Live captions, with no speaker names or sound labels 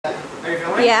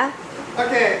right? Yeah.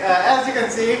 Okay, as you can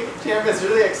see, Champ is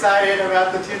really excited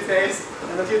about the toothpaste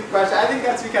and the toothbrush. I think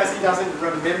that's because he doesn't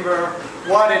remember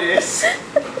what it is.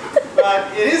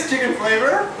 But it is chicken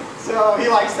flavor, so he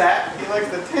likes that. He likes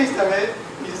the taste of it,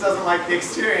 he just doesn't like the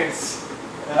experience.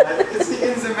 It's the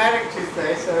enzymatic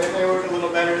toothpaste, so it may work a little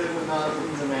better than the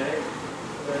non-enzymatic.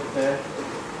 But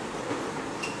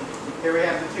here we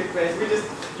have the toothpaste. We just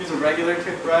use a regular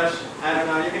toothbrush. I don't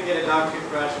know, you can get a dog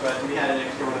toothbrush, but we had an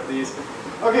extra one of these.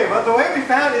 Okay, but the way we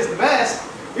found is the best.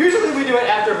 Usually we do it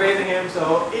after bathing him,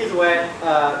 so he's wet,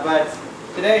 but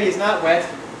today he's not wet.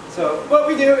 So what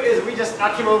we do is we just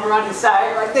knock him over on his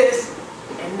side like this,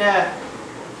 and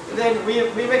then we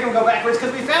make him go backwards,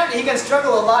 because we found he can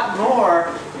struggle a lot more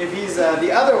if he's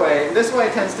the other way. This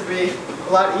way tends to be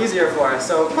a lot easier for us.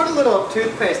 So put a little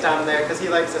toothpaste on there, because he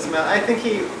likes to smell. I think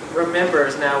he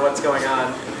remembers now what's going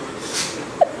on.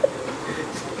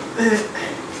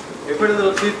 We put a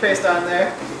little toothpaste on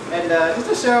there, and just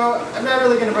to show, I'm not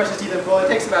really going to brush his teeth in full. It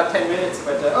takes about 10 minutes,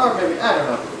 but or maybe, I don't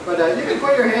know. But you can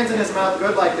put your hands in his mouth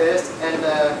good like this, and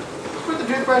put the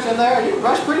toothbrush in there. You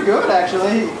brush pretty good,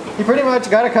 actually. He pretty much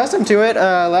got accustomed to it.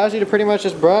 Allows you to pretty much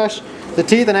just brush the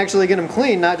teeth and actually get them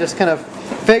clean, not just kind of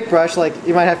fake brush like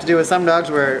you might have to do with some dogs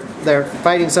where they're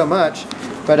fighting so much.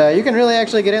 But you can really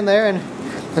actually get in there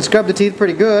and scrub the teeth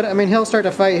pretty good. I mean, he'll start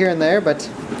to fight here and there, but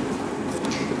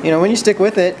you know, when you stick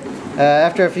with it,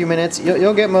 after a few minutes,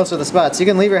 you'll get most of the spots. You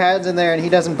can leave your hands in there and he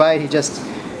doesn't bite. He just,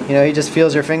 you know, he just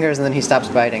feels your fingers and then he stops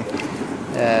biting.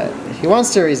 He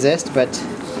wants to resist, but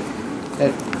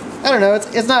I don't know.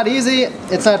 It's not easy.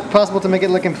 It's not possible to make it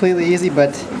look completely easy, but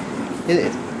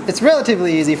it's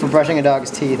relatively easy for brushing a dog's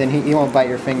teeth, and he won't bite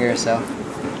your finger. So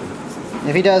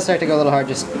if he does start to go a little hard,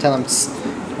 just tell him "Tss,"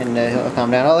 and he'll calm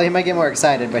down. Although he might get more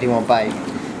excited, but he won't bite.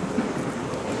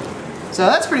 So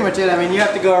that's pretty much it. I mean, you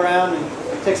have to go around, and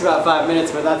it takes about 5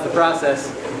 minutes, but that's the process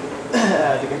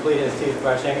to complete his teeth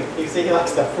brushing. You see, he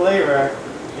likes the flavor.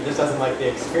 He just doesn't like the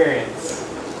experience.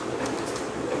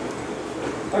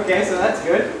 Okay, so that's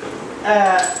good.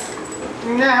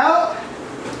 Now,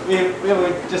 we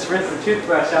just rinse the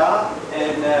toothbrush off,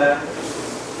 and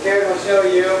Garrett will show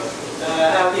you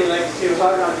how he likes to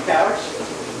hug on the couch.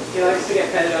 He likes to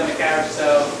get petted on the couch,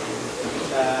 so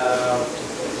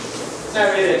it's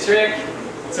not really a trick,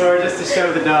 so we're just to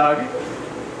show the dog.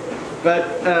 But,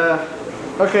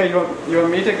 okay, you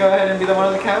want me to go ahead and be the one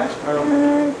on the couch? Or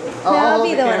I'll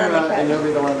be the one on the couch. And you'll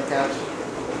be the one on the couch.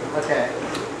 Okay.